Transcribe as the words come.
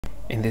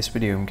In this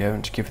video, I'm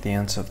going to give the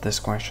answer of this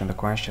question. The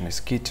question is: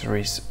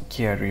 guitarist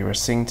Gary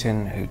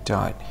Rossington, who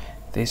died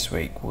this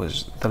week,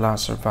 was the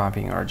last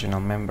surviving original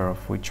member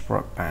of which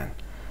rock band?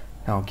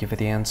 Now I'll give you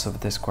the answer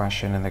of this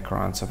question, and the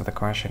correct answer of the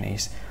question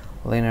is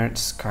Leonard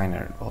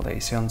Skinner. Well, that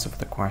is the answer of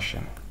the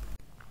question.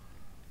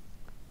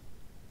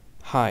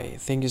 Hi,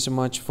 thank you so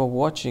much for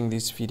watching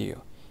this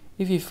video.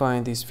 If you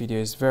find this video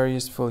is very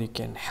useful, you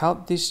can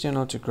help this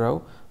channel to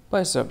grow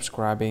by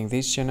subscribing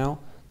this channel.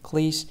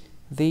 Please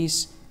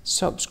this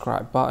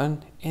subscribe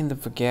button and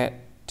don't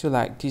forget to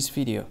like this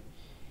video.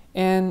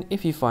 And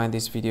if you find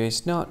this video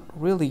is not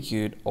really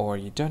good, or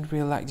you don't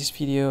really like this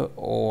video,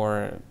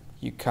 or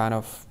you kind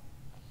of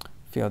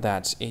feel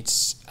that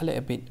it's a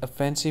little bit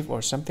offensive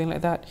or something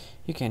like that,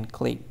 you can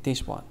click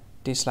this one,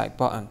 dislike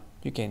button.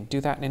 You can do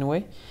that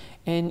anyway.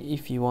 And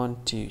if you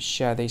want to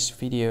share this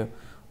video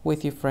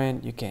with your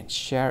friend, you can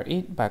share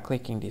it by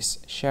clicking this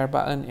share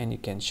button, and you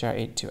can share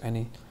it to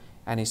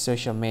any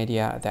social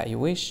media that you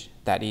wish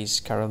that is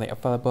currently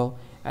available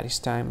at this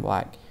time,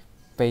 like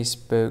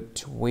Facebook,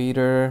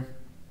 Twitter,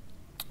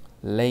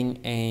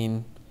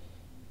 LinkedIn,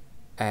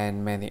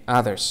 and many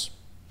others,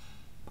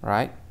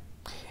 right?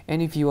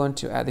 And if you want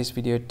to add this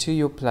video to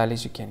your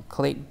playlist, you can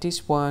click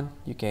this one.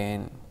 You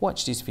can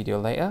watch this video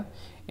later,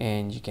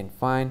 and you can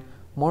find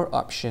more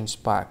options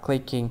by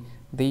clicking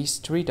these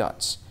three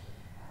dots.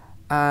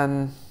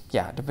 And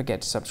yeah, don't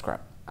forget to subscribe.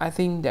 I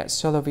think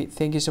that's all of it.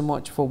 Thank you so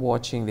much for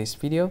watching this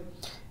video,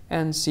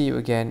 and see you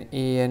again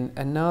in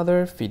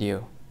another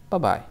video. Bye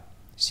bye.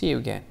 See you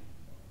again.